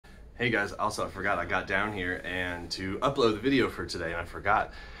Hey guys, also I forgot I got down here and to upload the video for today, and I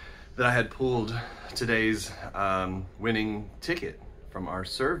forgot that I had pulled today's winning ticket from our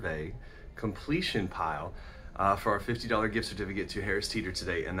survey completion pile for our $50 gift certificate to Harris Teeter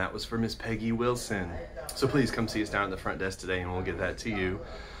today, and that was for Miss Peggy Wilson. So please come see us down at the front desk today and we'll get that to you.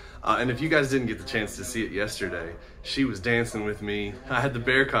 And if you guys didn't get the chance to see it yesterday, she was dancing with me. I had the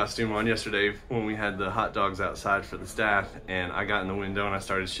bear costume on yesterday when we had the hot dogs outside for the staff, and I got in the window and I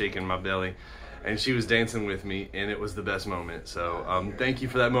started shaking my belly, and she was dancing with me, and it was the best moment. So thank you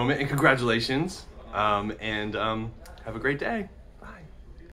for that moment, and congratulations, and have a great day.